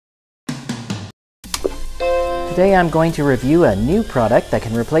Today I'm going to review a new product that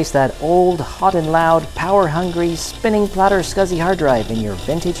can replace that old, hot and loud, power-hungry, spinning platter SCSI hard drive in your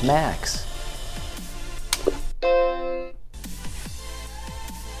vintage Macs.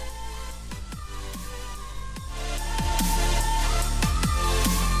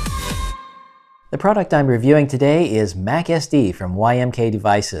 The product I'm reviewing today is MacSD from YMK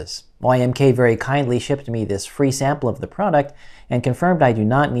Devices. YMK very kindly shipped me this free sample of the product and confirmed I do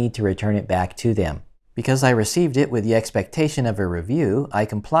not need to return it back to them. Because I received it with the expectation of a review, I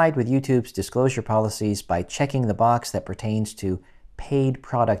complied with YouTube's disclosure policies by checking the box that pertains to paid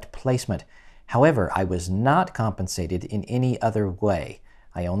product placement. However, I was not compensated in any other way.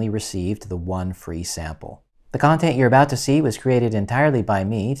 I only received the one free sample. The content you're about to see was created entirely by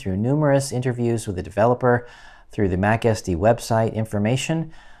me through numerous interviews with the developer, through the MacSD website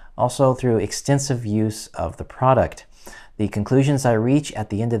information, also through extensive use of the product. The conclusions I reach at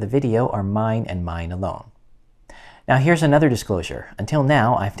the end of the video are mine and mine alone. Now here's another disclosure. Until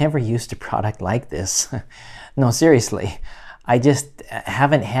now, I've never used a product like this. No, seriously. I just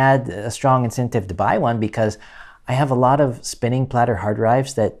haven't had a strong incentive to buy one because I have a lot of spinning platter hard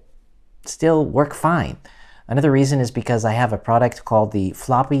drives that still work fine. Another reason is because I have a product called the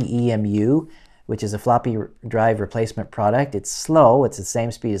Floppy EMU, which is a floppy drive replacement product. It's slow, it's the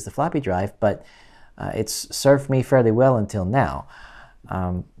same speed as the floppy drive, but it's served me fairly well until now.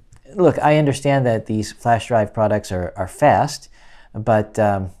 Look, I understand that these flash drive products are fast, but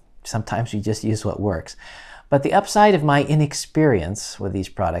sometimes you just use what works. But the upside of my inexperience with these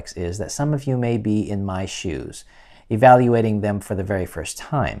products is that some of you may be in my shoes, evaluating them for the very first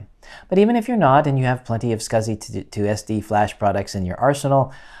time. But even if you're not and you have plenty of SCSI to SD flash products in your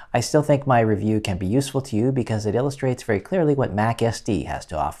arsenal, I still think my review can be useful to you because it illustrates very clearly what MacSD has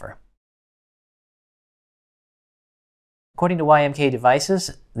to offer. According to YMK Devices,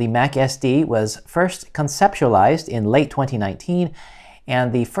 the MacSD was first conceptualized in late 2019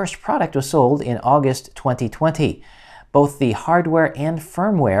 and the first product was sold in August 2020. Both the hardware and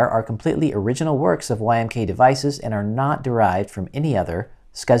firmware are completely original works of YMK Devices and are not derived from any other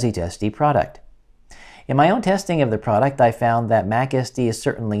SCSI to SD product. In my own testing of the product, I found that MacSD is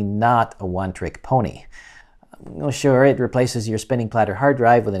certainly not a one-trick pony. Well, sure, it replaces your spinning platter hard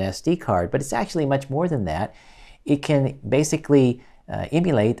drive with an SD card, but it's actually much more than that. It can basically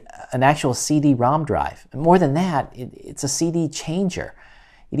emulate an actual CD-ROM drive. More than that, it's a CD changer.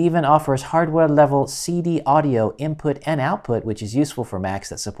 It even offers hardware-level CD audio input and output, which is useful for Macs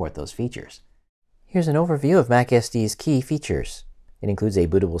that support those features. Here's an overview of MacSD's key features. It includes a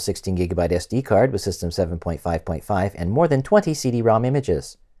bootable 16GB SD card with System 7.5.5 and more than 20 CD-ROM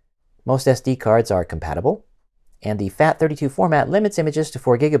images. Most SD cards are compatible, and the FAT32 format limits images to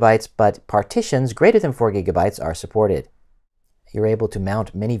 4GB, but partitions greater than 4GB are supported. You're able to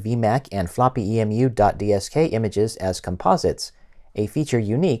mount many VMAC and floppy EMU.dsk images as composites, a feature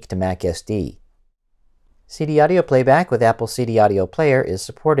unique to MacSD. CD audio playback with Apple CD Audio Player is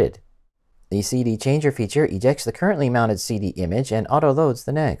supported. The CD changer feature ejects the currently mounted CD image and auto-loads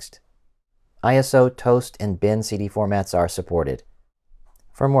the next. ISO, toast, and bin CD formats are supported.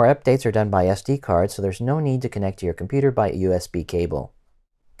 Firmware updates are done by SD cards, so there's no need to connect to your computer by USB cable.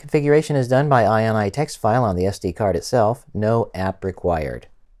 Configuration is done by INI text file on the SD card itself, no app required.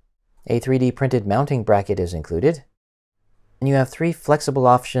 A 3D printed mounting bracket is included. And you have 3 flexible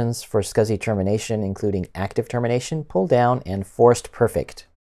options for SCSI termination, including active termination, pull down, and forced perfect.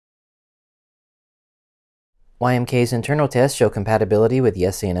 YMK's internal tests show compatibility with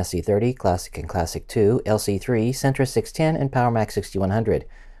the SC and SC30, Classic and Classic 2, LC3, Centra 610, and PowerMac 6100.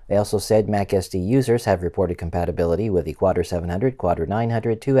 They also said MacSD users have reported compatibility with the Quadra 700, Quadra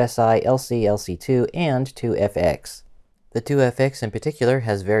 900, 2SI, LC, LC2, and 2FX. The 2FX in particular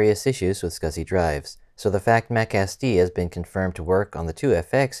has various issues with SCSI drives, so the fact MacSD has been confirmed to work on the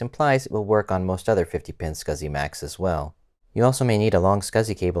 2FX implies it will work on most other 50-pin SCSI Macs as well. You also may need a long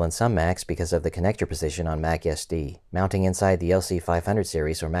SCSI cable in some Macs because of the connector position on MacSD. Mounting inside the LC500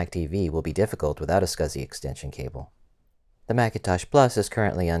 series or Mac TV will be difficult without a SCSI extension cable. The Macintosh Plus is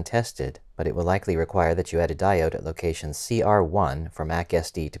currently untested, but it will likely require that you add a diode at location CR1 for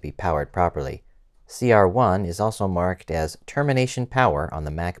MacSD to be powered properly. CR1 is also marked as termination power on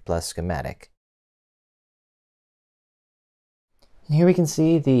the Mac Plus schematic. And here we can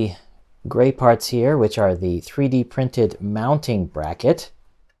see the gray parts here, which are the 3D printed mounting bracket.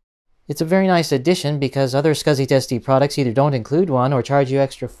 It's a very nice addition because other SCSI to SD products either don't include one or charge you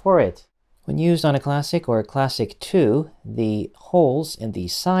extra for it. When used on a Classic or a Classic 2, the holes in the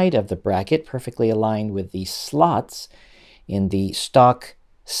side of the bracket perfectly align with the slots in the stock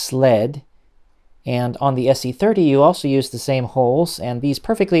sled. And on the SC30, you also use the same holes, and these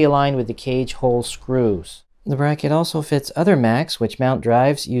perfectly align with the cage hole screws. The bracket also fits other Macs which mount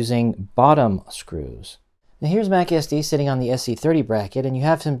drives using bottom screws. Now here's MacSD sitting on the SC30 bracket, and you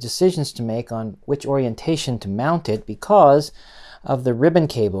have some decisions to make on which orientation to mount it because of the ribbon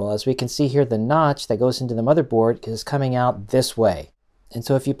cable. As we can see here, the notch that goes into the motherboard is coming out this way. And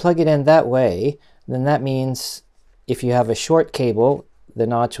so if you plug it in that way, then that means if you have a short cable, the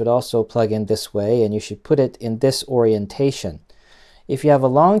notch would also plug in this way, and you should put it in this orientation. If you have a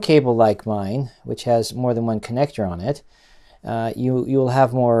long cable like mine, which has more than one connector on it, you'll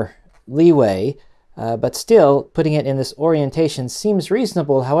have more leeway, but still putting it in this orientation seems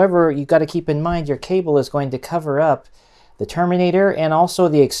reasonable. However, you've got to keep in mind your cable is going to cover up the terminator and also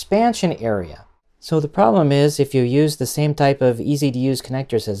the expansion area. So the problem is, if you use the same type of easy to use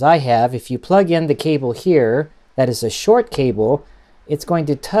connectors as I have, if you plug in the cable here, that is a short cable, it's going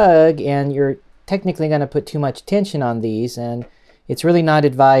to tug and you're technically going to put too much tension on these, and it's really not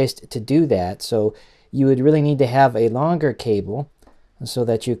advised to do that. So you would really need to have a longer cable so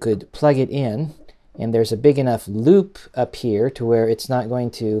that you could plug it in, and there's a big enough loop up here to where it's not going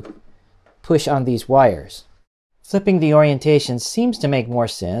to push on these wires. Flipping the orientation seems to make more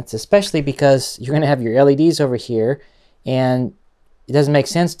sense, especially because you're going to have your LEDs over here, and it doesn't make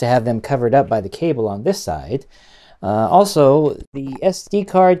sense to have them covered up by the cable on this side. Also, the SD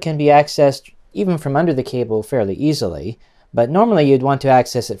card can be accessed even from under the cable fairly easily, but normally you'd want to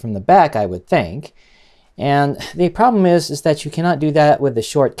access it from the back, I would think. And the problem is that you cannot do that with the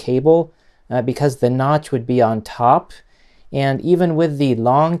short cable because the notch would be on top. And even with the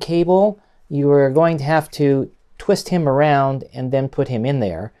long cable, you are going to have to twist him around and then put him in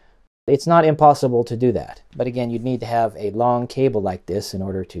there. It's not impossible to do that, but again, you'd need to have a long cable like this in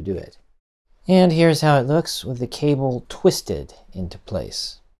order to do it. And here's how it looks with the cable twisted into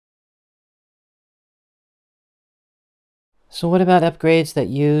place. So what about upgrades that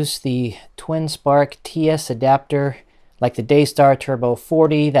use the Twin Spark TS adapter, like the Daystar Turbo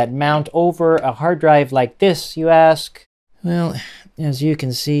 40, that mount over a hard drive like this, you ask? Well, as you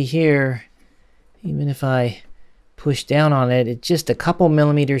can see here, even if I push down on it, it's just a couple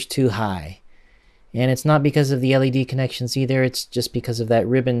millimeters too high. And it's not because of the LED connections either, it's just because of that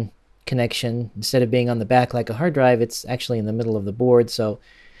ribbon connection. Instead of being on the back like a hard drive, it's actually in the middle of the board, so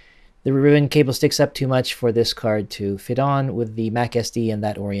the ribbon cable sticks up too much for this card to fit on with the MacSD in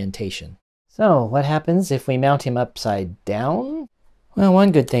that orientation. So what happens if we mount him upside down? Well,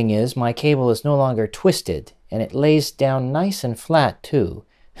 one good thing is my cable is no longer twisted, and it lays down nice and flat too.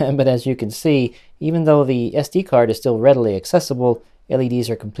 But as you can see, even though the SD card is still readily accessible, LEDs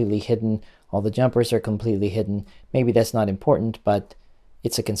are completely hidden, all the jumpers are completely hidden. Maybe that's not important, but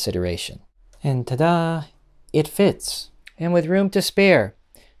it's a consideration. And ta-da! It fits, and with room to spare.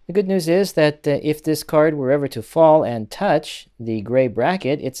 The good news is that if this card were ever to fall and touch the gray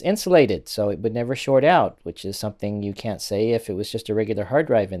bracket, it's insulated, so it would never short out, which is something you can't say if it was just a regular hard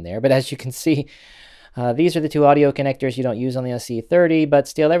drive in there. But as you can see, these are the two audio connectors you don't use on the SC30, but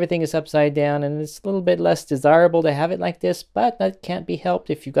still everything is upside down, and it's a little bit less desirable to have it like this, but that can't be helped.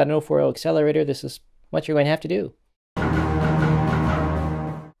 If you've got an 040 accelerator, this is what you're going to have to do.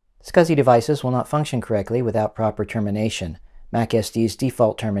 SCSI devices will not function correctly without proper termination. MacSD's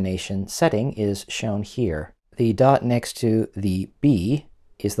default termination setting is shown here. The dot next to the B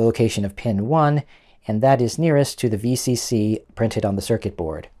is the location of pin 1, and that is nearest to the VCC printed on the circuit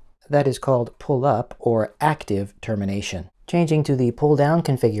board. That is called pull-up or active termination. Changing to the pull-down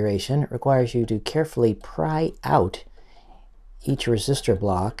configuration requires you to carefully pry out each resistor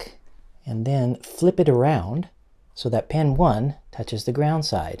block and then flip it around so that pin 1 touches the ground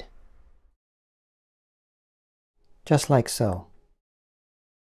side. Just like so.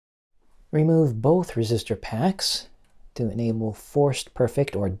 Remove both resistor packs to enable forced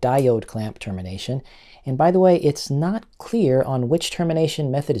perfect or diode clamp termination. And by the way, it's not clear on which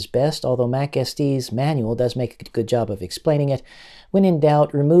termination method is best, although MacSD's manual does make a good job of explaining it. When in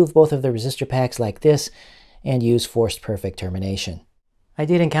doubt, remove both of the resistor packs like this and use forced perfect termination. I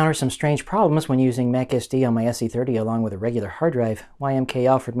did encounter some strange problems when using MacSD on my SC30 along with a regular hard drive.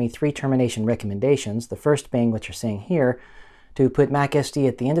 YMK offered me 3 termination recommendations, the first being what you're seeing here, to put MacSD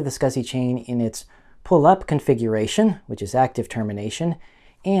at the end of the SCSI chain in its pull-up configuration, which is active termination,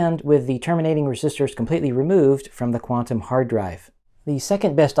 and with the terminating resistors completely removed from the Quantum hard drive. The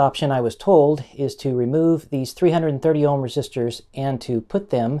second best option, I was told, is to remove these 330 ohm resistors and to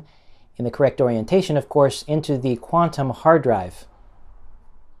put them, in the correct orientation of course, into the Quantum hard drive.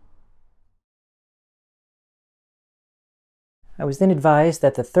 I was then advised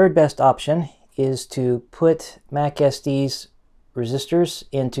that the third best option is to put MacSD's resistors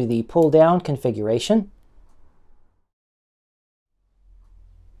into the pull-down configuration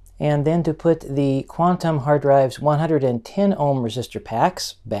and then to put the Quantum hard drive's 110 ohm resistor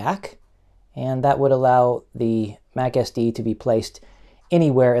packs back, and that would allow the MacSD to be placed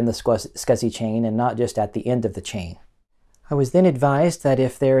anywhere in the SCSI chain and not just at the end of the chain. I was then advised that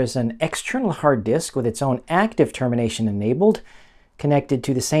if there is an external hard disk with its own active termination enabled, connected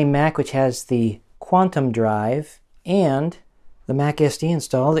to the same Mac which has the Quantum drive and the MacSD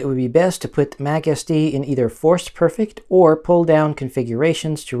installed, it would be best to put MacSD in either forced perfect or pull down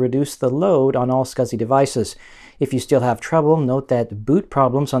configurations to reduce the load on all SCSI devices. If you still have trouble, note that boot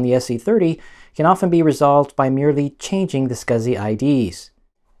problems on the SC30 can often be resolved by merely changing the SCSI IDs.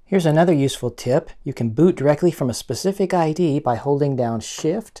 Here's another useful tip. You can boot directly from a specific ID by holding down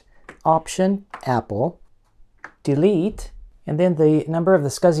Shift, Option, Apple, Delete, and then the number of the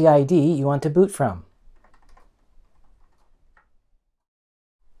SCSI ID you want to boot from.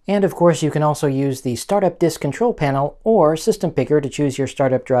 And of course, you can also use the Startup Disk Control Panel or System Picker to choose your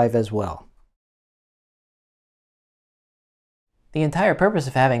startup drive as well. The entire purpose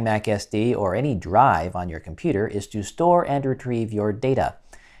of having MacSD or any drive on your computer is to store and retrieve your data.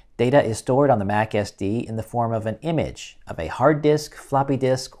 Data is stored on the MacSD in the form of an image of a hard disk, floppy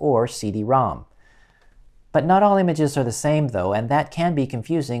disk, or CD-ROM. But not all images are the same though, and that can be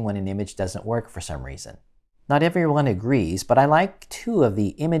confusing when an image doesn't work for some reason. Not everyone agrees, but I like two of the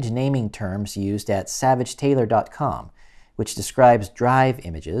image naming terms used at savagetailor.com, which describes drive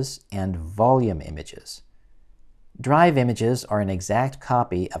images and volume images. Drive images are an exact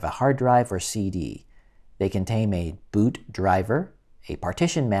copy of a hard drive or CD. They contain a boot driver, a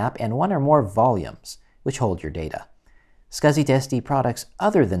partition map, and one or more volumes, which hold your data. SCSI to SD products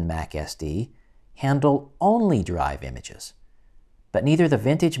other than MacSD handle only drive images. But neither the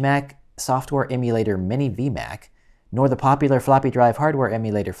vintage Mac software emulator Mini VMac, nor the popular floppy drive hardware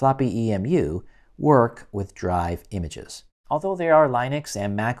emulator Floppy EMU work with drive images. Although there are Linux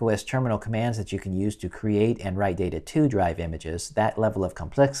and macOS terminal commands that you can use to create and write data to drive images, that level of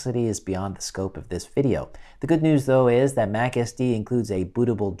complexity is beyond the scope of this video. The good news though is that MacSD includes a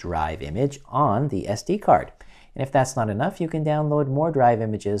bootable drive image on the SD card. And if that's not enough, you can download more drive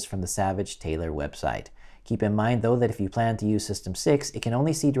images from the Savage Tailor website. Keep in mind though that if you plan to use System 6, it can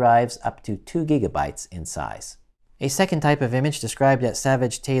only see drives up to 2 GB in size. A second type of image described at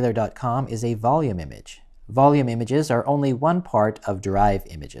savagetailor.com is a volume image. Volume images are only one part of drive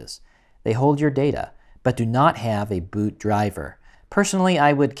images. They hold your data, but do not have a boot driver. Personally,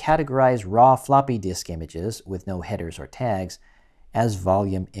 I would categorize raw floppy disk images with no headers or tags as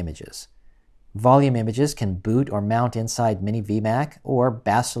volume images. Volume images can boot or mount inside Mini VMac or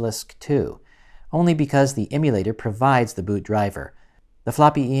Basilisk 2, only because the emulator provides the boot driver. The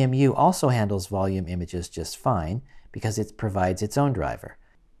Floppy EMU also handles volume images just fine because it provides its own driver.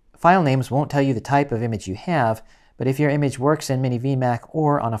 File names won't tell you the type of image you have, but if your image works in Mini VMac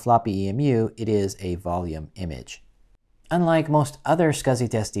or on a Floppy EMU, it is a volume image. Unlike most other SCSI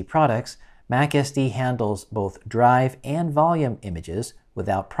to SD products, MacSD handles both drive and volume images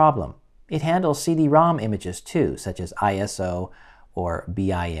without problem. It handles CD-ROM images too, such as ISO or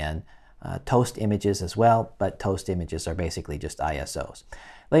BIN, toast images as well, but toast images are basically just ISOs.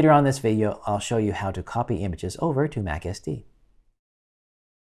 Later on in this video, I'll show you how to copy images over to MacSD.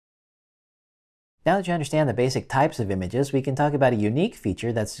 Now that you understand the basic types of images, we can talk about a unique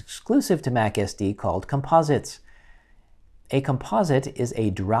feature that's exclusive to MacSD called Composites. A composite is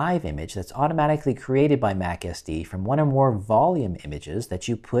a drive image that's automatically created by MacSD from one or more volume images that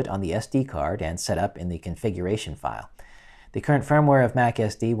you put on the SD card and set up in the configuration file. The current firmware of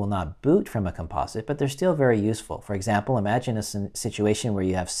MacSD will not boot from a composite, but they're still very useful. For example, imagine a situation where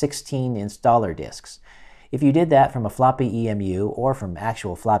you have 16 installer disks. If you did that from a floppy EMU or from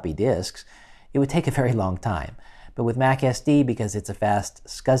actual floppy disks, it would take a very long time. But with MacSD, because it's a fast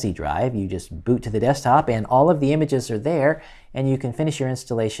SCSI drive, you just boot to the desktop and all of the images are there, and you can finish your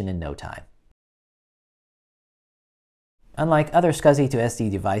installation in no time. Unlike other SCSI to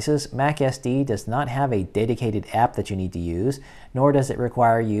SD devices, MacSD does not have a dedicated app that you need to use, nor does it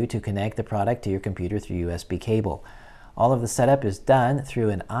require you to connect the product to your computer through USB cable. All of the setup is done through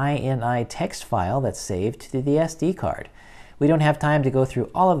an INI text file that's saved to the SD card. We don't have time to go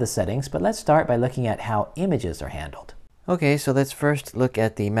through all of the settings, but let's start by looking at how images are handled. Okay, so let's first look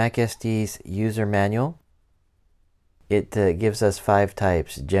at the MacSD's user manual. It gives us 5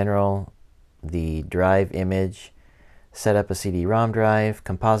 types: general, the drive image, set up a CD-ROM drive,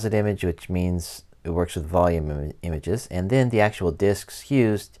 composite image, which means it works with volume images, and then the actual disks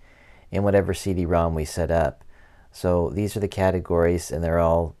used in whatever CD-ROM we set up. So these are the categories, and they're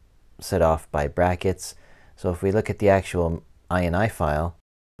all set off by brackets. So if we look at the actual INI file,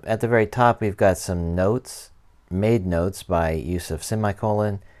 at the very top we've got some notes, made notes by use of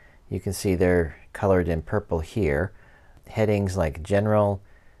semicolon, You can see they're colored in purple here. Headings like General,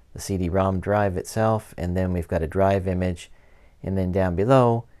 the CD-ROM drive itself, and then we've got a drive image, and then down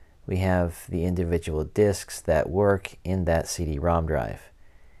below we have the individual disks that work in that CD-ROM drive.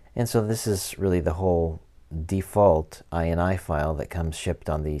 And so this is really the whole default INI file that comes shipped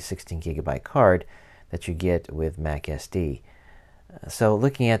on the 16 gigabyte card that you get with MacSD. So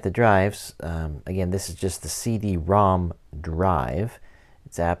looking at the drives, again, this is just the CD-ROM drive.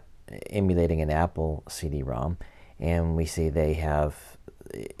 It's emulating an Apple CD-ROM, and we see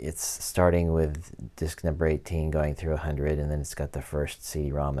it's starting with disk number 18 going through 100, and then it's got the first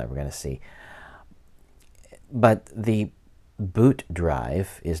CD-ROM that we're going to see. But the boot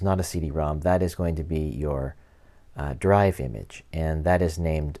drive is not a CD-ROM. That is going to be your drive image, and that is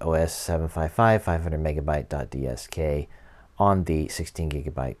named OS755 500MB.dsk on the 16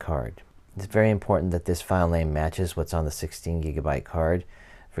 gigabyte card. It's very important that this file name matches what's on the 16 gigabyte card.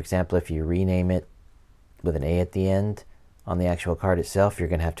 For example, if you rename it with an A at the end on the actual card itself, you're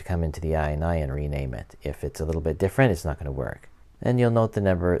going to have to come into the INI and rename it. If it's a little bit different, it's not going to work. And you'll note the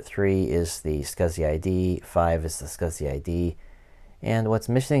number 3 is the SCSI ID, 5 is the SCSI ID, and what's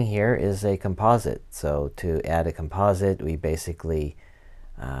missing here is a composite. So to add a composite, we basically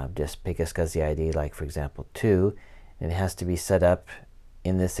just pick a SCSI ID, like for example 2, and it has to be set up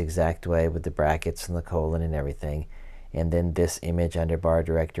in this exact way with the brackets and the colon and everything. And then this image underbar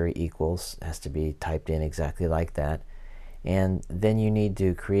directory equals has to be typed in exactly like that. And then you need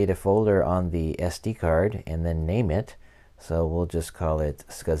to create a folder on the SD card and then name it. So we'll just call it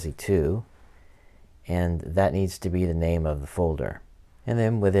SCSI2, and that needs to be the name of the folder. And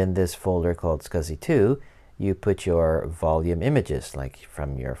then within this folder called SCSI2, you put your volume images, like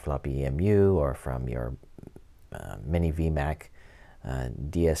from your floppy EMU or from your mini VMAC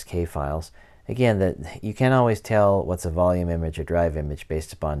DSK files. Again, that you can't always tell what's a volume image or drive image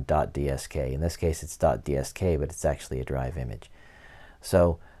based upon .dsk. In this case, it's .dsk, but it's actually a drive image.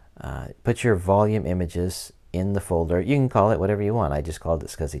 So put your volume images in the folder. You can call it whatever you want. I just called it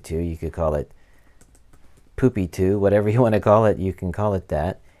SCSI2. You could call it Poopy2, whatever you want to call it, you can call it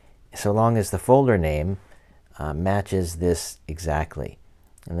that, so long as the folder name matches this exactly.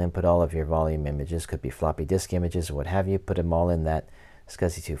 And then put all of your volume images, could be floppy disk images or what have you, put them all in that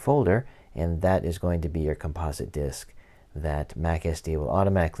SCSI2 folder, and that is going to be your composite disk that MacSD will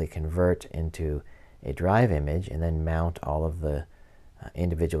automatically convert into a drive image and then mount all of the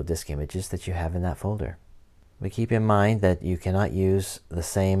individual disk images that you have in that folder. But keep in mind that you cannot use the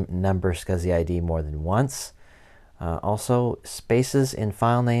same number SCSI ID more than once. Also, spaces in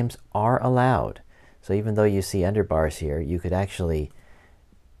file names are allowed. So even though you see underbars here, you could actually,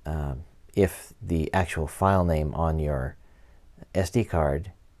 if the actual file name on your SD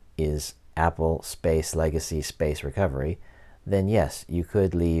card is Apple space legacy space recovery, then yes, you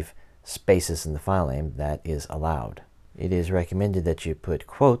could leave spaces in the file name. That is allowed. It is recommended that you put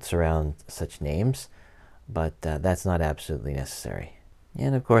quotes around such names, but that's not absolutely necessary.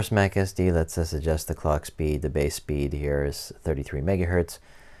 And of course, MacSD lets us adjust the clock speed. The base speed here is 33 megahertz,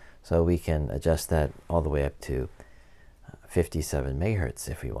 so we can adjust that all the way up to 57 megahertz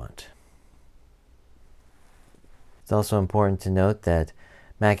if we want. It's also important to note that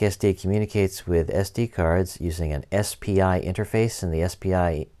MacSD communicates with SD cards using an SPI interface, and the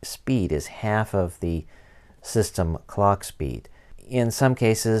SPI speed is half of the system clock speed. In some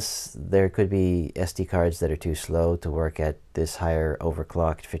cases, there could be SD cards that are too slow to work at this higher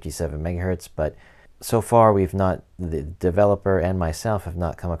overclocked 57 megahertz, but so far the developer and myself have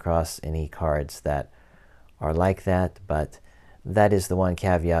not come across any cards that are like that, but that is the one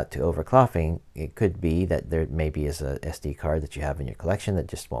caveat to overclocking. It could be that there maybe is a SD card that you have in your collection that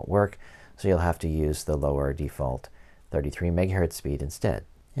just won't work, so you'll have to use the lower default 33 megahertz speed instead.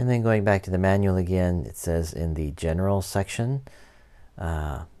 And then going back to the manual again, it says in the general section,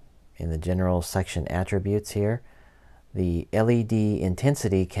 attributes here, the LED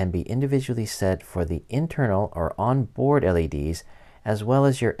intensity can be individually set for the internal or onboard LEDs as well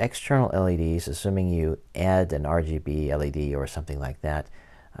as your external LEDs, assuming you add an RGB LED or something like that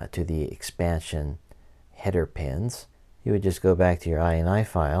to the expansion header pins. You would just go back to your INI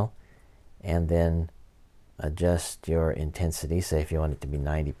file and then adjust your intensity. Say if you want it to be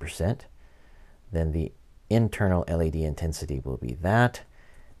 90%, then the internal LED intensity will be that,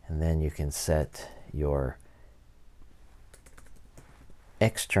 and then you can set your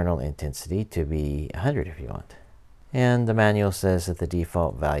external intensity to be 100 if you want. And the manual says that the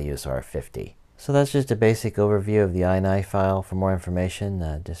default values are 50. So that's just a basic overview of the INI file. For more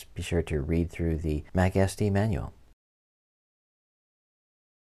information, just be sure to read through the MacSD manual.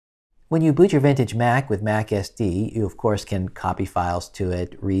 When you boot your vintage Mac with MacSD, you of course can copy files to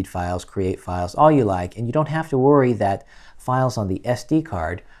it, read files, create files, all you like, and you don't have to worry that files on the SD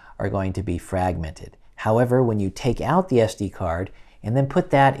card are going to be fragmented. However, when you take out the SD card and then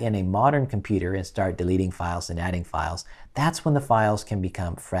put that in a modern computer and start deleting files and adding files, that's when the files can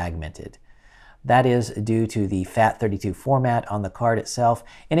become fragmented. That is due to the FAT32 format on the card itself,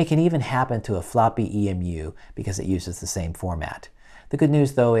 and it can even happen to a floppy EMU because it uses the same format. The good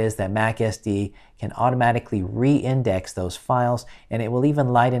news though is that MacSD can automatically re-index those files, and it will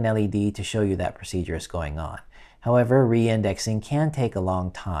even light an LED to show you that procedure is going on. However, re-indexing can take a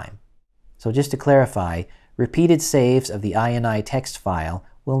long time. So just to clarify, repeated saves of the INI text file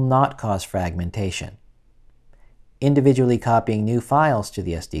will not cause fragmentation. Individually copying new files to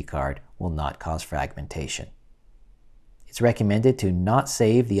the SD card will not cause fragmentation. It's recommended to not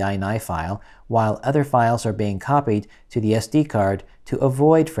save the INI file while other files are being copied to the SD card to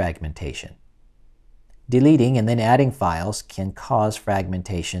avoid fragmentation. Deleting and then adding files can cause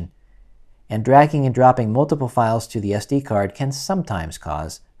fragmentation, and dragging and dropping multiple files to the SD card can sometimes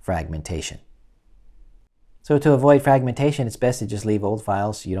cause fragmentation. So to avoid fragmentation, it's best to just leave old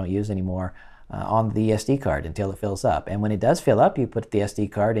files you don't use anymore on the SD card until it fills up. And when it does fill up, you put the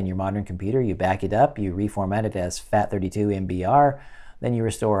SD card in your modern computer, you back it up, you reformat it as FAT32 MBR, then you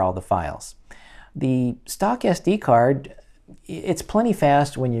restore all the files. The stock SD card, it's plenty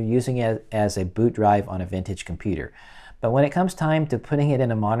fast when you're using it as a boot drive on a vintage computer. But when it comes time to putting it in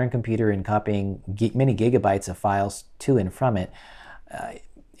a modern computer and copying many gigabytes of files to and from it,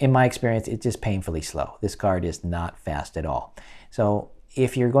 in my experience, it's just painfully slow. This card is not fast at all. So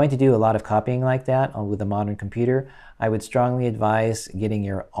if you're going to do a lot of copying like that with a modern computer, I would strongly advise getting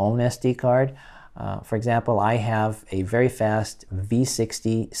your own SD card. For example, I have a very fast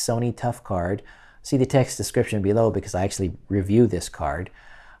V60 Sony Tough card. See the text description below because I actually review this card.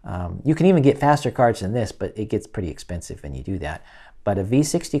 You can even get faster cards than this, but it gets pretty expensive when you do that. But a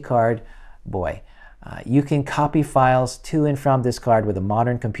V60 card, boy, you can copy files to and from this card with a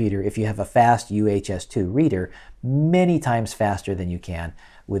modern computer if you have a fast UHS-2 reader, many times faster than you can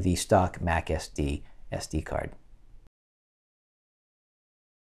with the stock MacSD SD card.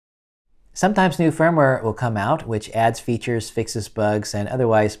 Sometimes new firmware will come out which adds features, fixes bugs, and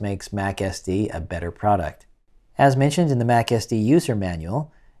otherwise makes MacSD a better product. As mentioned in the MacSD user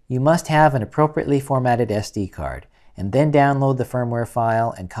manual, you must have an appropriately formatted SD card, and then download the firmware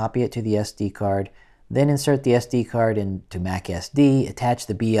file and copy it to the SD card. Then insert the SD card into MacSD, attach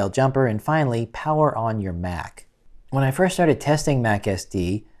the BL jumper, and finally power on your Mac. When I first started testing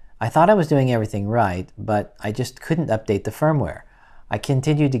MacSD, I thought I was doing everything right, but I just couldn't update the firmware. I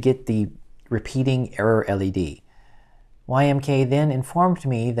continued to get the repeating error LED. YMK then informed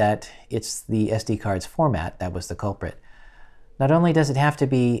me that it's the SD card's format that was the culprit. Not only does it have to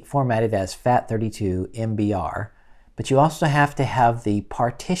be formatted as FAT32 MBR, but you also have to have the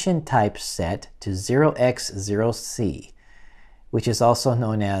partition type set to 0x0C, which is also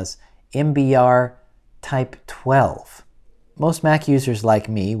known as MBR type 12. Most Mac users like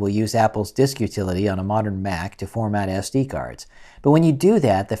me will use Apple's disk utility on a modern Mac to format SD cards. But when you do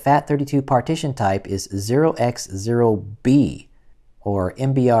that, the FAT32 partition type is 0x0B, or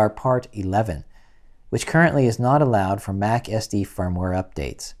MBR part 11, which currently is not allowed for MacSD firmware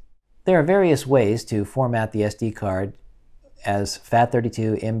updates. There are various ways to format the SD card as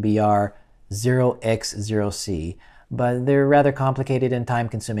FAT32 MBR 0x0C, but they're rather complicated and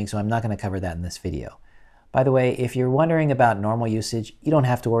time-consuming, so I'm not going to cover that in this video. By the way, if you're wondering about normal usage, you don't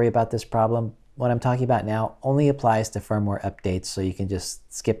have to worry about this problem. What I'm talking about now only applies to firmware updates, so you can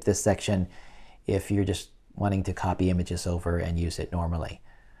just skip this section if you're just wanting to copy images over and use it normally.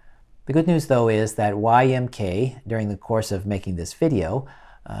 The good news though is that YMK, during the course of making this video,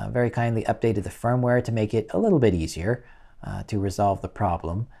 very kindly updated the firmware to make it a little bit easier to resolve the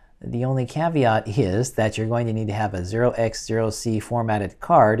problem. The only caveat is that you're going to need to have a 0x0C formatted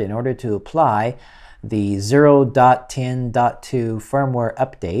card in order to apply the 0.10.2 firmware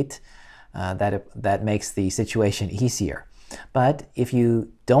update that makes the situation easier. But if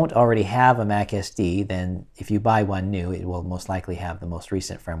you don't already have a MacSD, then if you buy one new, it will most likely have the most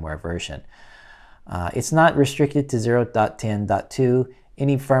recent firmware version. It's not restricted to 0.10.2.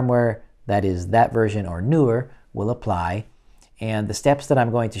 Any firmware that is that version or newer will apply. And the steps that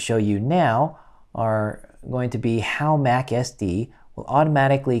I'm going to show you now are going to be how MacSD will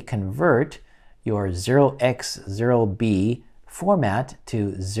automatically convert your 0x0B format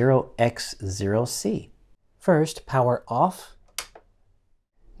to 0x0C. First, power off.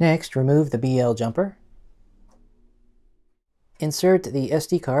 Next, remove the BL jumper. Insert the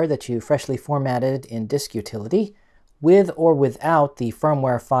SD card that you freshly formatted in Disk Utility. with or without the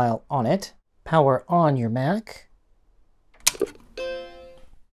firmware file on it. Power on your Mac.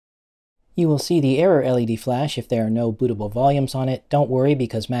 You will see the error LED flash if there are no bootable volumes on it. Don't worry,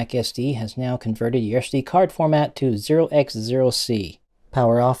 because MacSD has now converted your SD card format to 0x0C.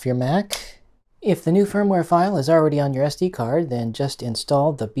 Power off your Mac. If the new firmware file is already on your SD card, then just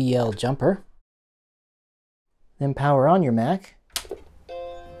install the BL jumper. Then power on your Mac.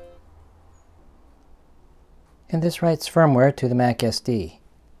 And this writes firmware to the MacSD.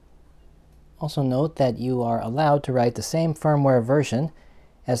 Also note that you are allowed to write the same firmware version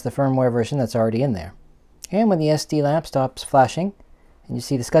as the firmware version that's already in there. And when the SD lamp stops flashing, and you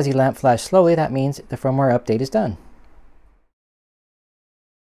see the SCSI lamp flash slowly, that means the firmware update is done.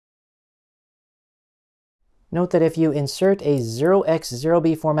 Note that if you insert a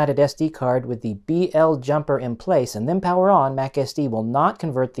 0x0B formatted SD card with the BL jumper in place and then power on, MacSD will not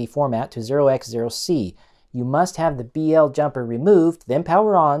convert the format to 0x0C. You must have the BL jumper removed, then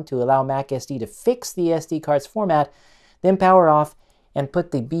power on to allow MacSD to fix the SD card's format, then power off and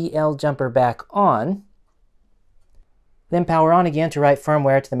put the BL jumper back on, then power on again to write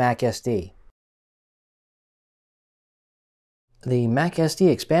firmware to the MacSD. The MacSD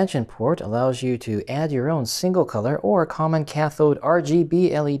expansion port allows you to add your own single color or common cathode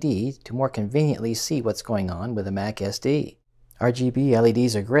RGB LED to more conveniently see what's going on with the MacSD. RGB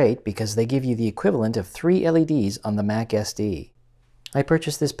LEDs are great because they give you the equivalent of 3 LEDs on the MacSD. I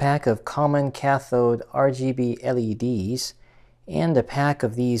purchased this pack of common cathode RGB LEDs and a pack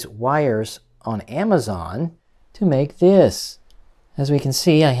of these wires on Amazon to make this. As we can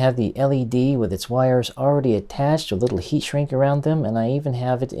see, I have the LED with its wires already attached, a little heat shrink around them, and I even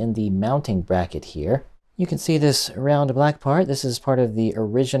have it in the mounting bracket here. You can see this round black part. This is part of the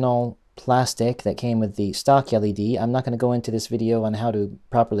original plastic that came with the stock LED. I'm not going to go into this video on how to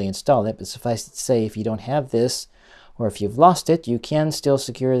properly install it, but suffice it to say, if you don't have this, or if you've lost it, you can still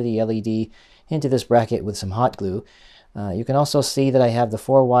secure the LED into this bracket with some hot glue. You can also see that I have the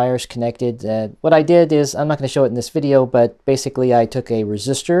 4 wires connected. What I did is, I'm not going to show it in this video, but basically I took a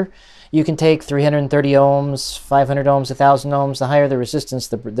resistor. You can take 330 ohms, 500 ohms, 1000 ohms. The higher the resistance,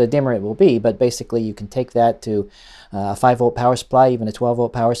 the dimmer it will be, but basically you can take that to a 5 volt power supply, even a 12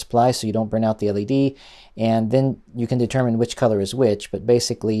 volt power supply, so you don't burn out the LED, and then you can determine which color is which, but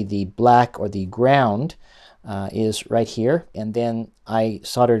basically the black or the ground is right here, and then I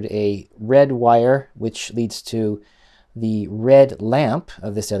soldered a red wire which leads to the red lamp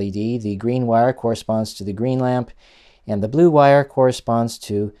of this LED. The green wire corresponds to the green lamp, and the blue wire corresponds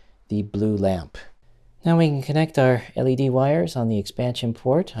to the blue lamp. Now we can connect our LED wires on the expansion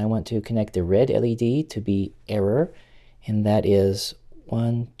port. I want to connect the red LED to be error, and that is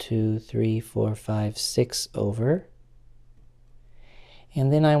 1, 2, 3, 4, 5, 6 over.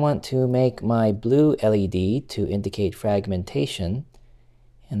 And then I want to make my blue LED to indicate fragmentation,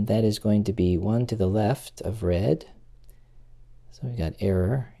 and that is going to be 1 to the left of red. So we've got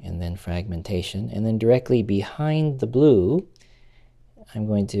error and then fragmentation, and then directly behind the blue I'm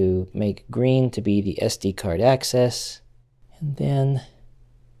going to make green to be the SD card access, and then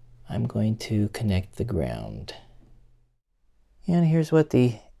I'm going to connect the ground. And here's what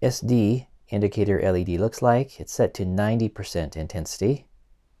the SD indicator LED looks like. It's set to 90% intensity.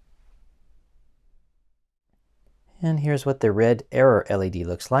 And here's what the red error LED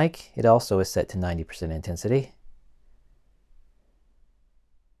looks like. It also is set to 90% intensity.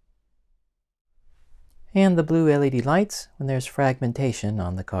 And the blue LED lights when there's fragmentation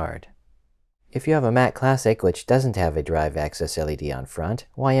on the card. If you have a Mac Classic which doesn't have a drive access LED on front,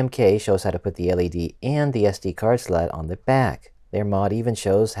 YMK shows how to put the LED and the SD card slot on the back. Their mod even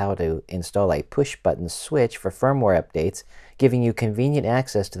shows how to install a push-button switch for firmware updates, giving you convenient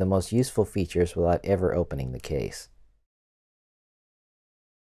access to the most useful features without ever opening the case.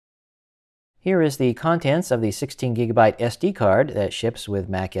 Here is the contents of the 16GB SD card that ships with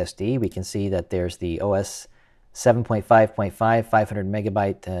MacSD. We can see that there's the OS 7.5.5 500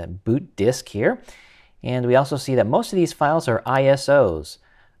 megabyte boot disk here. And we also see that most of these files are ISOs.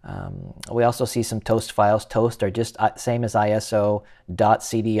 We also see some toast files. Toast are just same as ISO,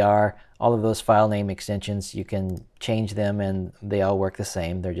 .cdr, all of those file name extensions. You can change them and they all work the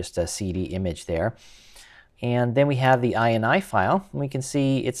same. They're just a CD image there. And then we have the INI file. We can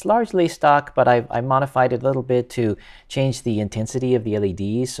see it's largely stock, but I modified it a little bit to change the intensity of the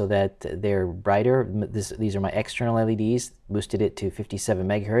LEDs so that they're brighter. These are my external LEDs, boosted it to 57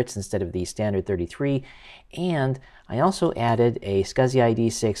 megahertz instead of the standard 33. And I also added a SCSI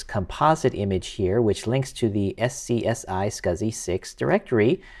ID6 composite image here, which links to the SCSI SCSI 6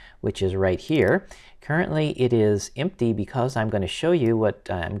 directory, which is right here. Currently it is empty because I'm going to show you what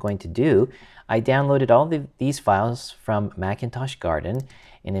I'm going to do. I downloaded all these files from Macintosh Garden,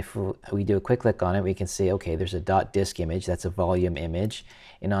 and if we do a quick click on it, we can see, okay, there's a .disk image, that's a volume image,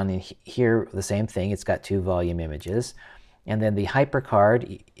 and on here the same thing, it's got 2 volume images. And then the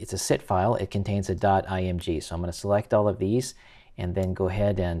HyperCard, it's a CIT file, it contains a .img. So I'm going to select all of these and then go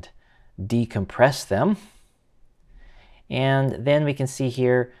ahead and decompress them. And then we can see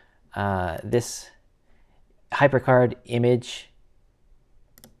here this HyperCard image,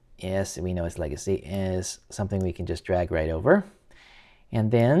 yes, we know it's legacy, is something we can just drag right over. And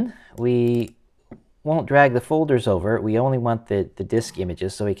then we won't drag the folders over, we only want the disk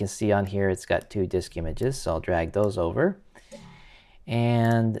images. So we can see on here it's got 2 disk images, so I'll drag those over.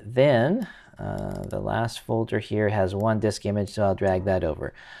 And then the last folder here has 1 disk image, so I'll drag that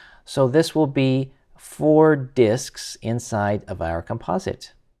over. So this will be 4 disks inside of our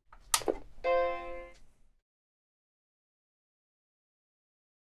composite.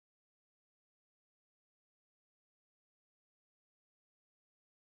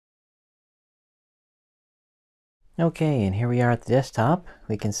 Okay, and here we are at the desktop.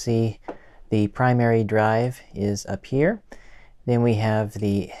 We can see the primary drive is up here. Then we have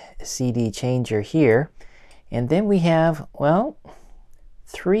the CD changer here. And then we have, well,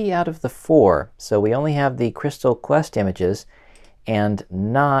 3 out of the 4. So we only have the Crystal Quest images and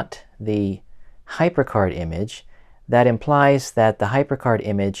not the HyperCard image. That implies that the HyperCard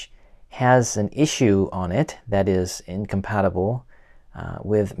image has an issue on it that is incompatible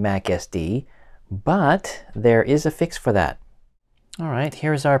with MacSD. But there is a fix for that. All right,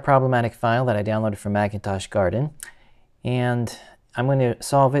 here's our problematic file that I downloaded from Macintosh Garden. And I'm going to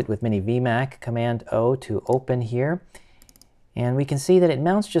solve it with Mini VMac, Command O to open here. And we can see that it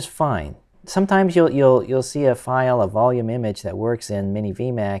mounts just fine. Sometimes you'll see a file, a volume image that works in Mini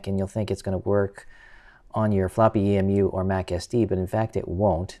VMac, and you'll think it's going to work on your floppy EMU or MacSD, but in fact it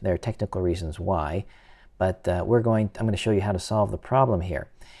won't. There are technical reasons why. But I'm going to show you how to solve the problem here.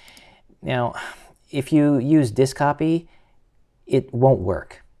 Now, if you use disk copy, it won't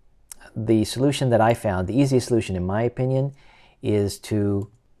work. The solution that I found, the easiest solution in my opinion, is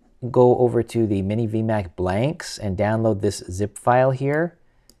to go over to the Mini VMac blanks and download this zip file here.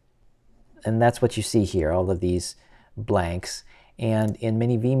 And that's what you see here, all of these blanks. And in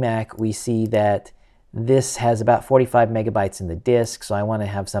Mini VMac, we see that this has about 45 megabytes in the disk, so I want to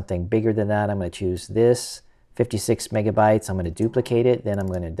have something bigger than that. I'm going to choose this. 56 megabytes, I'm going to duplicate it, then I'm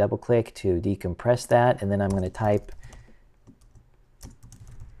going to double click to decompress that, and then I'm going to type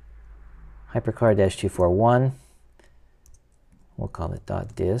HyperCard-241, we'll call it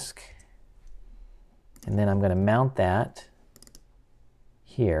 .disk, and then I'm going to mount that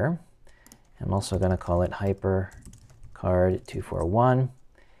here. I'm also going to call it HyperCard-241, and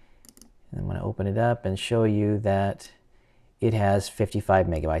I'm going to open it up and show you that it has 55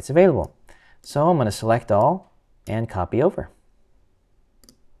 megabytes available. So I'm going to select all and copy over.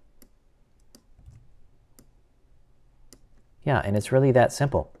 Yeah, and it's really that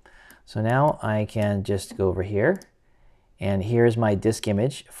simple. So now I can just go over here, and here's my disk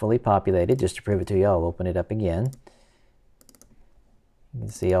image fully populated. Just to prove it to you, I'll open it up again. You can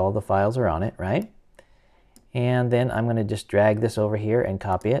see all the files are on it, right? And then I'm going to just drag this over here and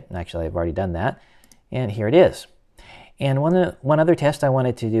copy it. And actually, I've already done that. And here it is. And one other test I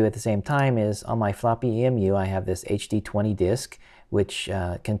wanted to do at the same time is on my floppy EMU, I have this HD20 disk, which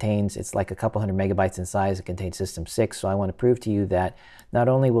contains, it's like a couple hundred megabytes in size. It contains System 6. So I want to prove to you that not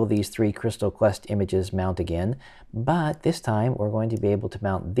only will these 3 Crystal Quest images mount again, but this time we're going to be able to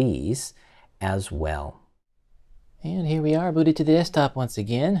mount these as well. And here we are, booted to the desktop once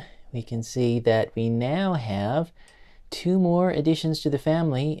again. We can see that we now have 2 more additions to the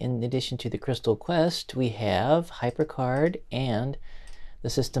family. In addition to the Crystal Quest, we have HyperCard and the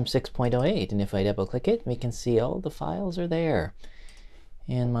System 6.08. And if I double click it, we can see all the files are there.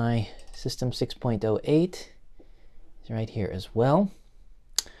 And my System 6.08 is right here as well.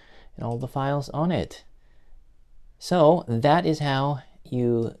 And all the files on it. So that is how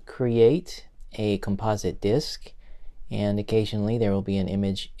you create a composite disk. And occasionally there will be an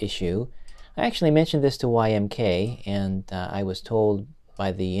image issue. I actually mentioned this to YMK, and I was told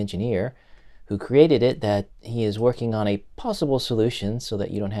by the engineer who created it that he is working on a possible solution so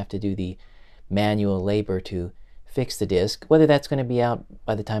that you don't have to do the manual labor to fix the disk. Whether that's going to be out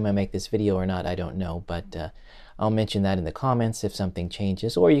by the time I make this video or not, I don't know, but I'll mention that in the comments if something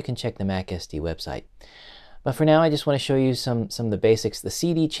changes, or you can check the MacSD website. But for now, I just want to show you some of the basics. The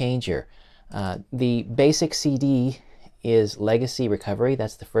CD changer. The basic CD is legacy recovery.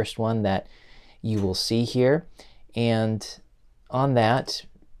 That's the first one that you will see here. And on that,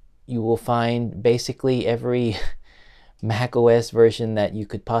 you will find basically every Mac OS version that you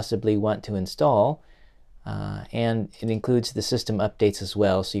could possibly want to install. And it includes the system updates as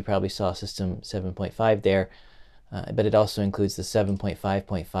well, so you probably saw System 7.5 there, but it also includes the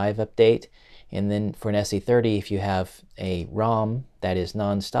 7.5.5 update. And then for an SE30, if you have a ROM that is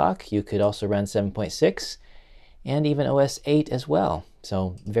non-stock, you could also run 7.6 and even OS 8 as well,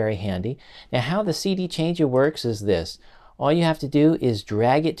 so very handy. Now how the CD changer works is this. All you have to do is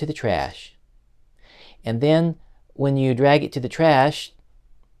drag it to the trash, and then when you drag it to the trash,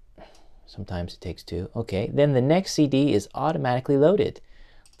 sometimes it takes two, okay, then the next CD is automatically loaded,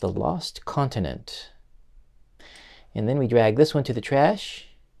 The Lost Continent. And then we drag this one to the trash,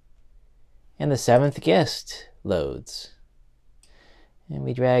 and the Seventh Guest loads. And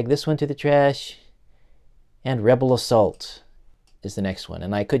we drag this one to the trash, and Rebel Assault is the next one.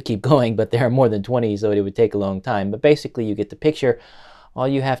 And I could keep going, but there are more than 20, so it would take a long time. But basically, you get the picture. All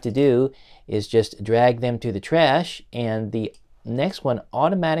you have to do is just drag them to the trash, and the next one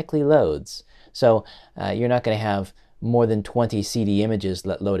automatically loads. So you're not going to have more than 20 CD images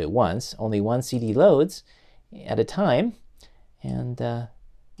that load at once. Only one CD loads at a time, and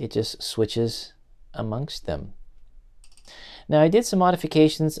it just switches amongst them. Now I did some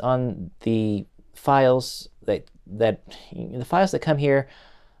modifications on the files the files that come here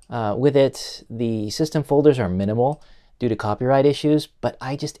with it. The system folders are minimal due to copyright issues, but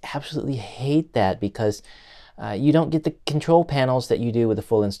I just absolutely hate that because you don't get the control panels that you do with the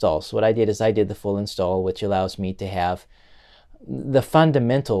full install. So what I did is I did the full install, which allows me to have the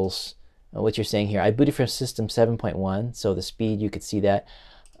fundamentals, what you're seeing here. I booted from System 7.1, so the speed, you could see that.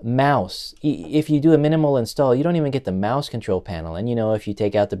 Mouse, if you do a minimal install, you don't even get the mouse control panel. And you know, if you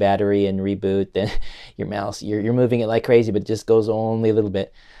take out the battery and reboot, then your mouse, you're moving it like crazy, but it just goes only a little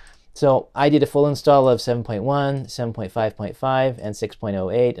bit. So I did a full install of 7.1, 7.5.5, and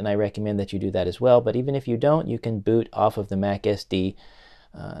 6.08, and I recommend that you do that as well. But even if you don't, you can boot off of the MacSD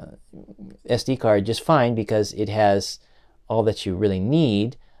SD card just fine, because it has all that you really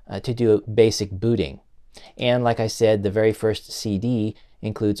need to do basic booting. And like I said, the very first CD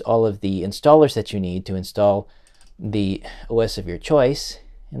includes all of the installers that you need to install the OS of your choice.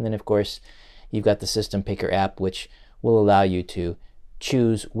 And then of course, you've got the System Picker app, which will allow you to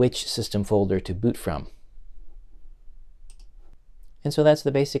choose which system folder to boot from. And so that's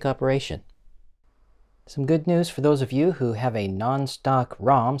the basic operation. Some good news for those of you who have a non-stock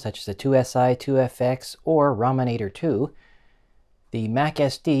ROM, such as a 2SI, 2FX, or Rominator 2. The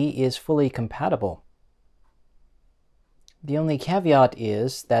MacSD is fully compatible. The only caveat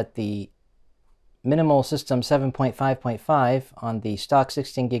is that the minimal System 7.5.5 on the stock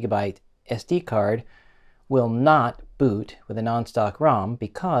 16GB SD card will not boot with a non-stock ROM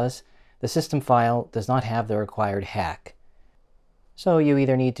because the system file does not have the required hack. So you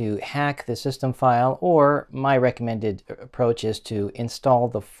either need to hack the system file, or my recommended approach is to install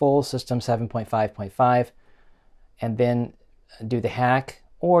the full System 7.5.5 and then do the hack,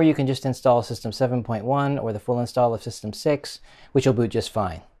 or you can just install System 7.1 or the full install of System 6, which will boot just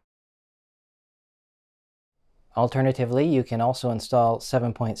fine. Alternatively, you can also install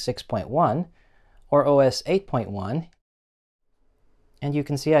 7.6.1 or OS 8.1, and you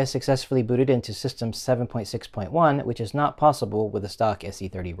can see I successfully booted into System 7.6.1, which is not possible with a stock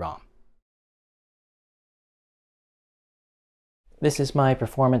SE30 ROM. This is my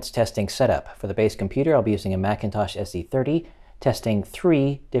performance testing setup. For the base computer, I'll be using a Macintosh SE30, testing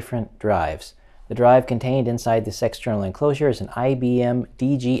 3 different drives. The drive contained inside this external enclosure is an IBM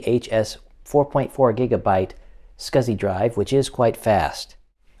DGHS 4.4GB SCSI drive, which is quite fast.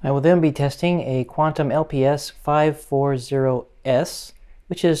 I will then be testing a Quantum LPS 540S,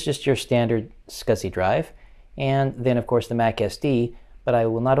 which is just your standard SCSI drive, and then of course the MacSD, but I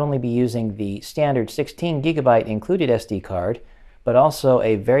will not only be using the standard 16GB included SD card, but also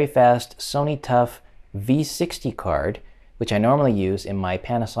a very fast Sony Tough V60 card, which I normally use in my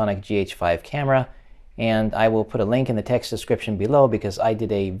Panasonic GH5 camera, and I will put a link in the text description below because I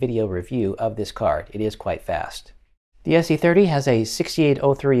did a video review of this card. It is quite fast. The SE30 has a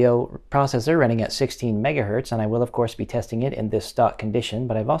 68030 processor running at 16 MHz, and I will of course be testing it in this stock condition,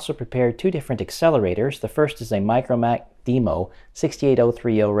 but I've also prepared 2 different accelerators. The first is a Micromac Demo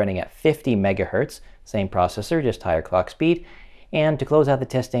 68030 running at 50 MHz, same processor, just higher clock speed. And to close out the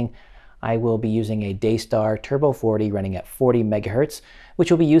testing, I will be using a Daystar Turbo 40 running at 40 MHz, which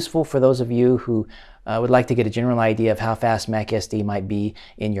will be useful for those of you who would like to get a general idea of how fast MacSD might be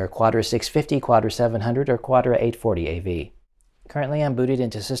in your Quadra 650, Quadra 700, or Quadra 840 AV. Currently I'm booted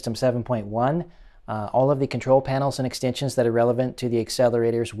into System 7.1. All of the control panels and extensions that are relevant to the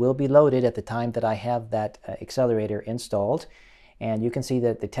accelerators will be loaded at the time that I have that accelerator installed. And you can see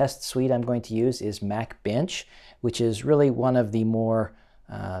that the test suite I'm going to use is MacBench, which is really one of the more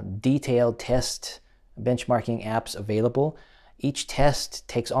detailed test benchmarking apps available. Each test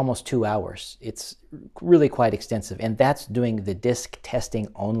takes almost 2 hours. It's really quite extensive, and that's doing the disk testing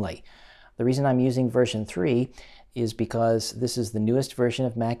only. The reason I'm using version 3 is because this is the newest version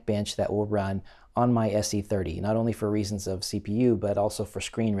of MacBench that will run on my SE30, not only for reasons of CPU, but also for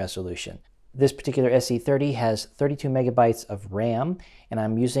screen resolution. This particular SE30 has 32 megabytes of RAM, and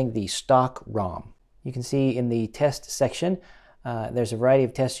I'm using the stock ROM. You can see in the test section, there's a variety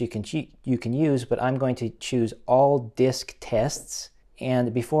of tests you can use, but I'm going to choose all disk tests.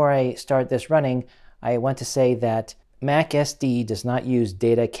 And before I start this running, I want to say that MacSD does not use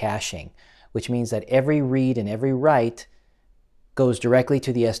data caching, which means that every read and every write goes directly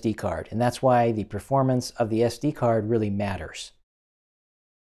to the SD card. And that's why the performance of the SD card really matters.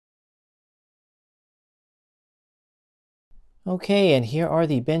 Okay, and here are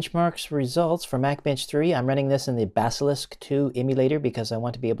the benchmarks results for MacBench 3. I'm running this in the Basilisk 2 emulator because I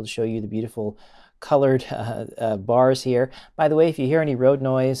want to be able to show you the beautiful colored bars here. By the way, if you hear any road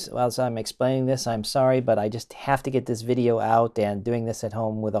noise while I'm explaining this, I'm sorry, but I just have to get this video out, and doing this at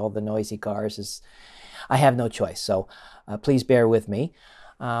home with all the noisy cars I have no choice, so please bear with me.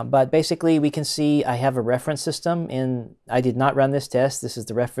 But basically, we can see I have a reference system I did not run this test. This is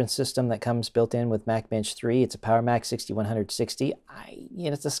the reference system that comes built in with MacBench 3. It's a PowerMac 6160.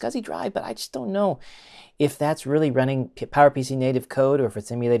 It's a SCSI drive, but I just don't know if that's really running PowerPC native code or if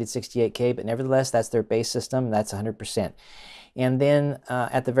it's emulated 68K, but nevertheless, that's their base system. That's 100%. And then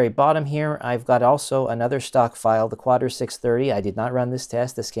at the very bottom here, I've got also another stock file, the Quadra 630. I did not run this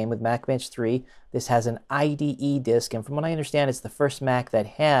test. This came with MacBench 3. This has an IDE disk, and from what I understand, it's the first Mac that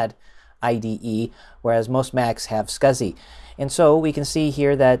had IDE, whereas most Macs have SCSI. And so we can see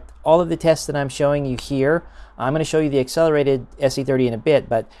here that all of the tests that I'm showing you here, I'm going to show you the accelerated SE30 in a bit,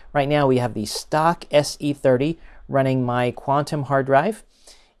 but right now we have the stock SE30 running my Quantum hard drive,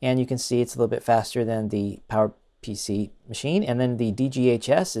 and you can see it's a little bit faster than the PowerPC machine. And then the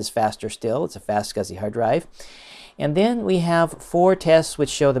DGHS is faster still. It's a fast SCSI hard drive. And then we have 4 tests which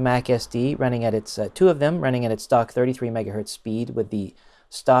show the MacSD running at its, 2 of them running at its stock 33 megahertz speed with the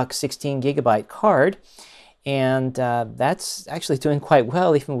stock 16 gigabyte card. And that's actually doing quite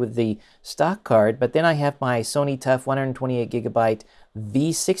well even with the stock card. But then I have my Sony TUF 128 gigabyte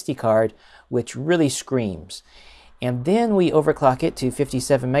V60 card, which really screams. And then we overclock it to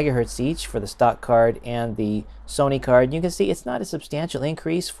 57 megahertz each for the stock card and the Sony card. You can see it's not a substantial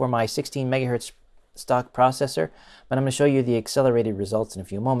increase for my 16 megahertz stock processor, but I'm going to show you the accelerated results in a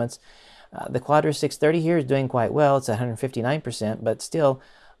few moments. The Quadra 630 here is doing quite well. It's 159%, but still,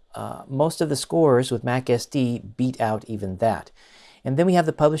 most of the scores with MacSD beat out even that. And then we have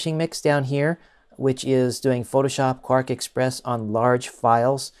the publishing mix down here, which is doing Photoshop, Quark Express on large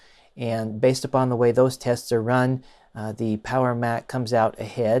files. And based upon the way those tests are run, the Power Mac comes out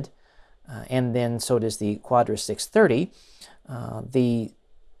ahead, and then so does the Quadra 630. The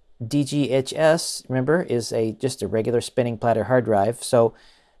DGHS, remember, is just a regular spinning platter hard drive. So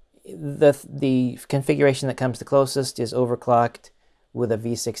the configuration that comes the closest is overclocked with a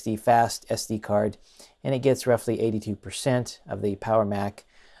V60 fast SD card, and it gets roughly 82% of the Power Mac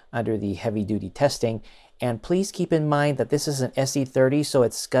under the heavy-duty testing. And please keep in mind that this is an SE30, so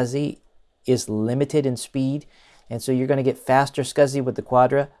its SCSI is limited in speed. And so you're going to get faster SCSI with the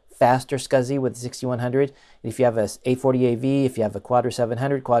Quadra, faster SCSI with the 6100. If you have a 840AV, if you have a Quadra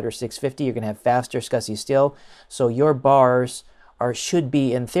 700, Quadra 650, you're going to have faster SCSI still. So your bars should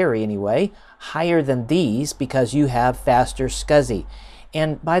be, in theory anyway, higher than these because you have faster SCSI.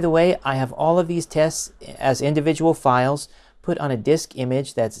 And by the way, I have all of these tests as individual files put on a disk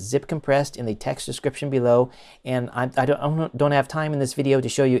image that's zip compressed in the text description below. And I don't have time in this video to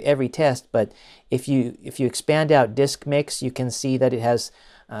show you every test, but if you expand out disk mix, you can see that it has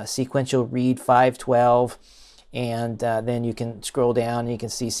sequential read 512, and then you can scroll down and you can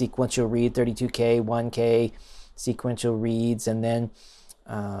see sequential read 32K, 1K, sequential reads, and then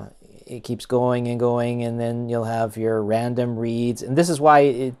it keeps going and going, and then you'll have your random reads. And this is why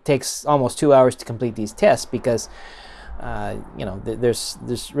it takes almost 2 hours to complete these tests, because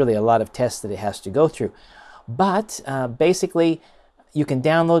there's really a lot of tests that it has to go through. But basically, you can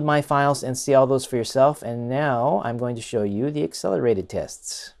download my files and see all those for yourself. And now I'm going to show you the accelerated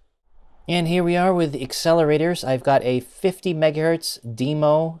tests. And here we are with the accelerators. I've got a 50 megahertz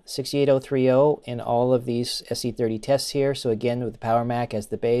Demo 68030 in all of these SE30 tests here. So again, with the Power Mac as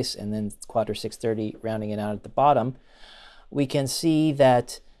the base, and then Quadra 630 rounding it out at the bottom, we can see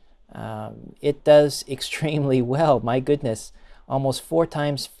that it does extremely well. My goodness, almost 4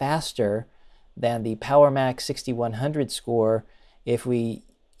 times faster than the Power Mac 6100 score if we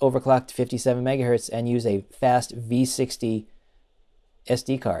overclock to 57 megahertz and use a fast V60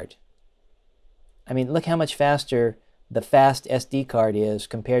 SD card. I mean, look how much faster the fast SD card is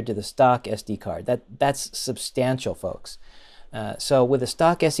compared to the stock SD card. That's substantial, folks. So with the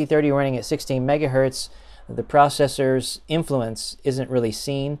stock SC30 running at 16 megahertz, the processor's influence isn't really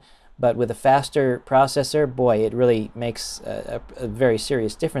seen, but with a faster processor, boy, it really makes a very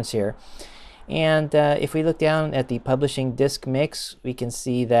serious difference here. And if we look down at the publishing disk mix, we can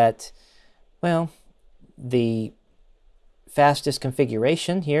see that, well, the fastest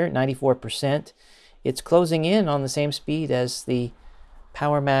configuration here, 94%, it's closing in on the same speed as the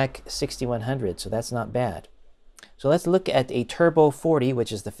PowerMac 6100, so that's not bad. So let's look at a Turbo 40,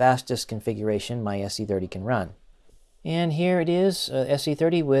 which is the fastest configuration my SC30 can run. And here it is,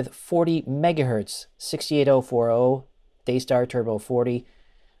 SC30 with 40 megahertz, 68040, Daystar Turbo 40.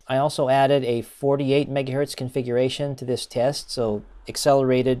 I also added a 48 megahertz configuration to this test, so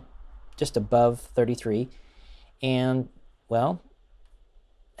accelerated just above 33. And, well,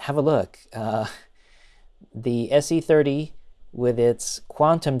 have a look. The SC30 with its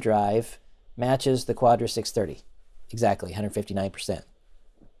quantum drive matches the Quadra 630. Exactly, 159%.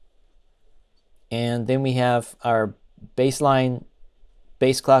 And then we have our baseline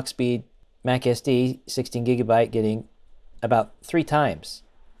base clock speed MacSD 16 gigabyte getting about 3 times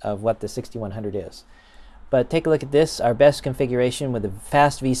of what the 6100 is. But take a look at this, our best configuration with a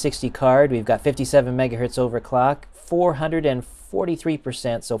fast V60 card. We've got 57 megahertz overclock,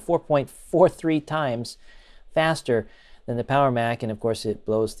 443%, so 4.43 times faster than the PowerMac, and of course it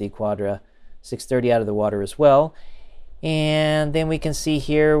blows the Quadra 630 out of the water as well. And then we can see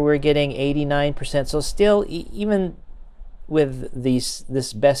here we're getting 89%, so still, even with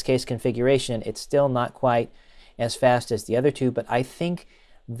this best case configuration, it's still not quite as fast as the other two, but I think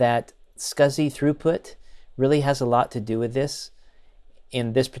that SCSI throughput really has a lot to do with this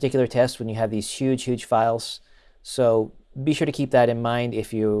in this particular test when you have these huge files. So be sure to keep that in mind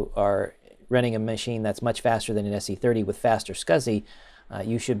if you are running a machine that's much faster than an SC30 with faster SCSI.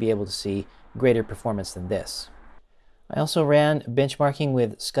 You should be able to see greater performance than this. I also ran benchmarking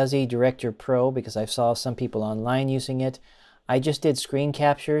with SCSI Director Pro because I saw some people online using it. I just did screen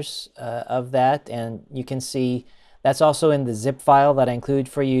captures of that, and you can see that's also in the zip file that I include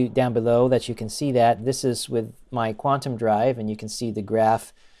for you down below, that you can see that. This is with my quantum drive, and you can see the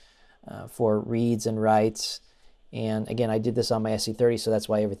graph for reads and writes. And again, I did this on my SC30, so that's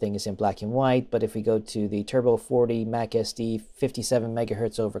why everything is in black and white. But if we go to the Turbo 40 MacSD 57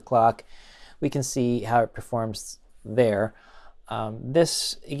 megahertz overclock, we can see how it performs there.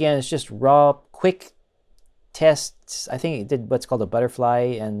 This, again, is just raw, quick tests. I think it did what's called a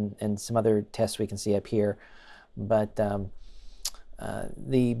butterfly and some other tests we can see up here. But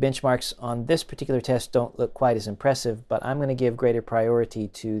the benchmarks on this particular test don't look quite as impressive, but I'm going to give greater priority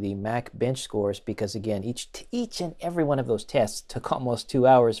to the Mac bench scores because, again, each and every one of those tests took almost 2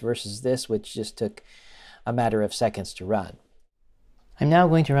 hours versus this, which just took a matter of seconds to run. I'm now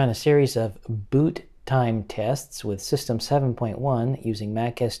going to run a series of boot time tests with System 7.1 using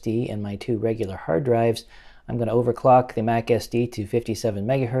MacSD and my 2 regular hard drives. I'm going to overclock the MacSD to 57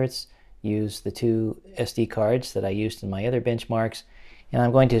 megahertz, use the 2 SD cards that I used in my other benchmarks, and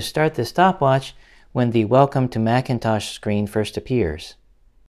I'm going to start the stopwatch when the Welcome to Macintosh screen first appears.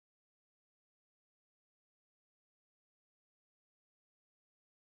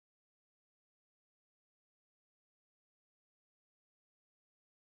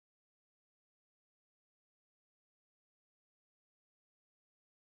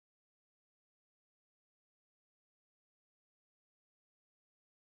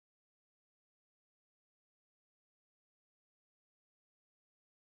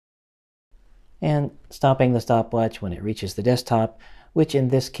 And stopping the stopwatch when it reaches the desktop, which in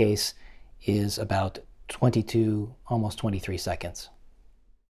this case is about 22, almost 23 seconds.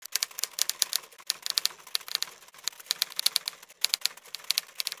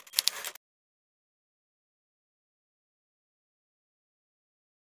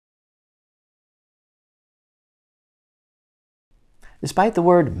 Despite the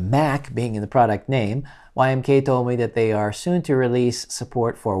word Mac being in the product name, YMK told me that they are soon to release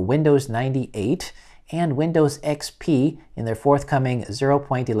support for Windows 98 and Windows XP in their forthcoming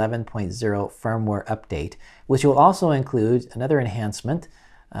 0.11.0 firmware update, which will also include another enhancement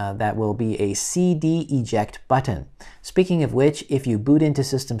that will be a CD eject button. Speaking of which, if you boot into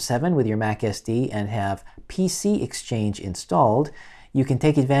System 7 with your MacSD and have PC Exchange installed, you can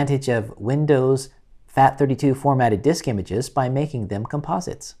take advantage of Windows FAT32 formatted disk images by making them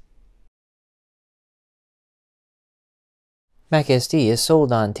composites. MacSD is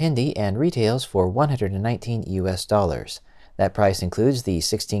sold on Tindy and retails for $119 US. That price includes the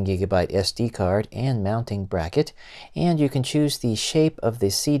 16GB SD card and mounting bracket, and you can choose the shape of the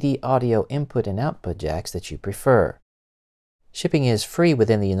CD audio input and output jacks that you prefer. Shipping is free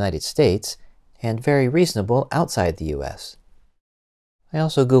within the United States and very reasonable outside the US. I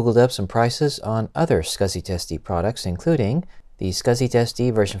also Googled up some prices on other SCSI SD products, including the SCSI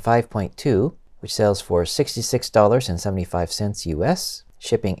SD version 5.2, which sells for $66.75 US.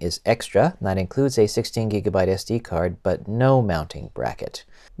 Shipping is extra. That includes a 16GB SD card, but no mounting bracket.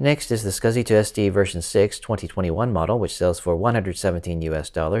 Next is the SCSI SD version 6 2021 model, which sells for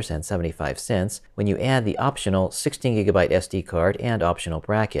 $117.75 when you add the optional 16GB SD card and optional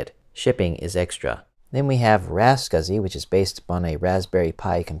bracket. Shipping is extra. Then we have SCSI, which is based upon a Raspberry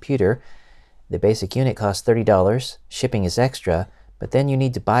Pi computer. The basic unit costs $30. Shipping is extra, but then you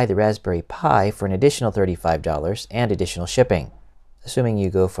need to buy the Raspberry Pi for an additional $35 and additional shipping, assuming you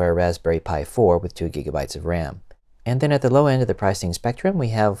go for a Raspberry Pi 4 with 2 GB of RAM. And then at the low end of the pricing spectrum, we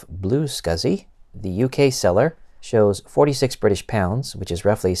have Blue SCSI. The UK seller shows 46 British pounds, which is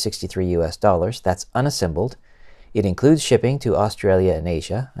roughly 63 US dollars. That's unassembled. It includes shipping to Australia and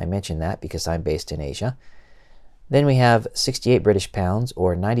Asia. I mention that because I'm based in Asia. Then we have 68 British pounds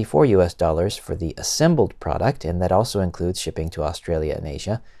or 94 US dollars for the assembled product, and that also includes shipping to Australia and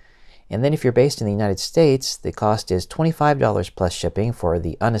Asia. And then if you're based in the United States, the cost is $25 plus shipping for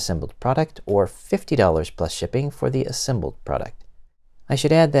the unassembled product or $50 plus shipping for the assembled product. I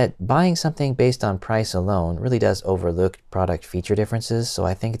should add that buying something based on price alone really does overlook product feature differences, so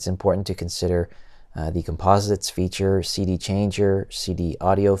I think it's important to consider the Composites feature, CD changer, CD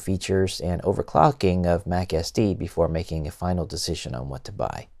audio features, and overclocking of MacSD before making a final decision on what to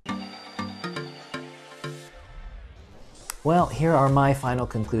buy. Well, here are my final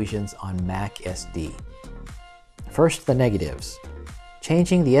conclusions on MacSD. First, the negatives.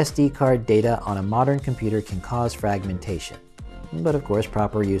 Changing the SD card data on a modern computer can cause fragmentation, but of course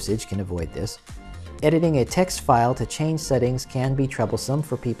proper usage can avoid this. Editing a text file to change settings can be troublesome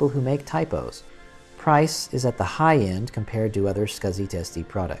for people who make typos. Price is at the high end compared to other SCSI SD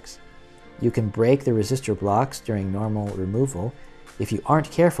products. You can break the resistor blocks during normal removal if you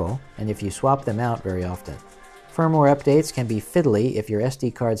aren't careful and if you swap them out very often. Firmware updates can be fiddly if your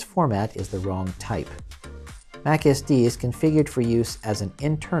SD card's format is the wrong type. MacSD is configured for use as an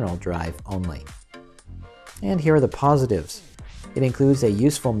internal drive only. And here are the positives. It includes a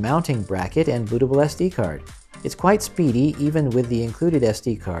useful mounting bracket and bootable SD card. It's quite speedy even with the included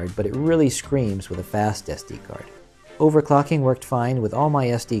SD card, but it really screams with a fast SD card. Overclocking worked fine with all my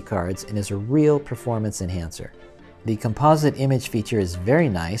SD cards and is a real performance enhancer. The composite image feature is very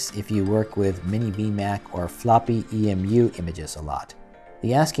nice if you work with mini VMAC or floppy EMU images a lot.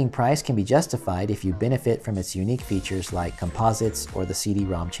 The asking price can be justified if you benefit from its unique features like Composites or the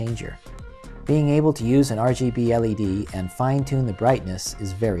CD-ROM changer. Being able to use an RGB LED and fine-tune the brightness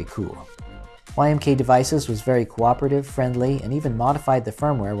is very cool. YMK Devices was very cooperative, friendly, and even modified the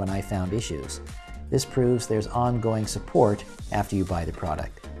firmware when I found issues. This proves there's ongoing support after you buy the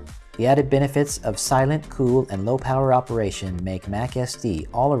product. The added benefits of silent, cool, and low-power operation make MacSD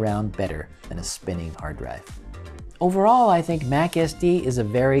all around better than a spinning hard drive. Overall, I think MacSD is a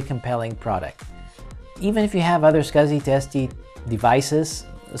very compelling product. Even if you have other SCSI SD devices,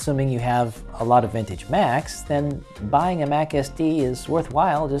 assuming you have a lot of vintage Macs, then buying a MacSD is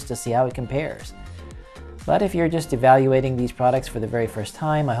worthwhile just to see how it compares. But if you're just evaluating these products for the very first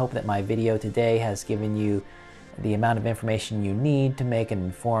time, I hope that my video today has given you the amount of information you need to make an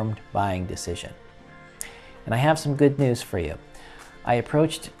informed buying decision. And I have some good news for you. I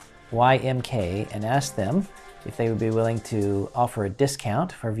approached YMK and asked them if they would be willing to offer a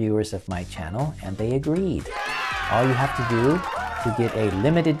discount for viewers of my channel, and they agreed. All you have to do to get a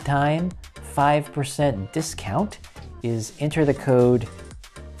limited time 5% discount is enter the code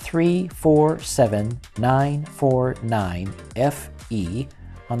 347949FE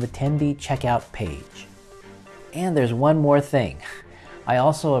on the Tendy checkout page. And there's one more thing. I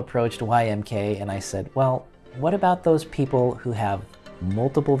also approached YMK and I said, well, what about those people who have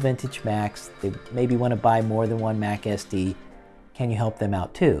multiple vintage Macs? They maybe want to buy more than one MacSD. Can you help them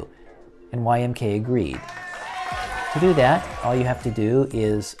out too? And YMK agreed. To do that, all you have to do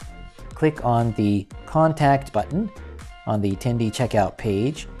is click on the contact button on the Tendy checkout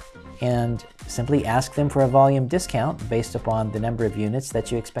page and simply ask them for a volume discount based upon the number of units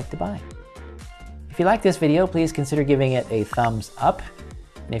that you expect to buy. If you like this video, please consider giving it a thumbs up.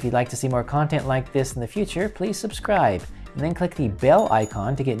 And if you'd like to see more content like this in the future, please subscribe and then click the bell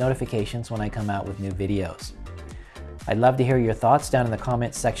icon to get notifications when I come out with new videos. I'd love to hear your thoughts down in the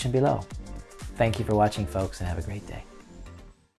comments section below. Thank you for watching, folks, and have a great day.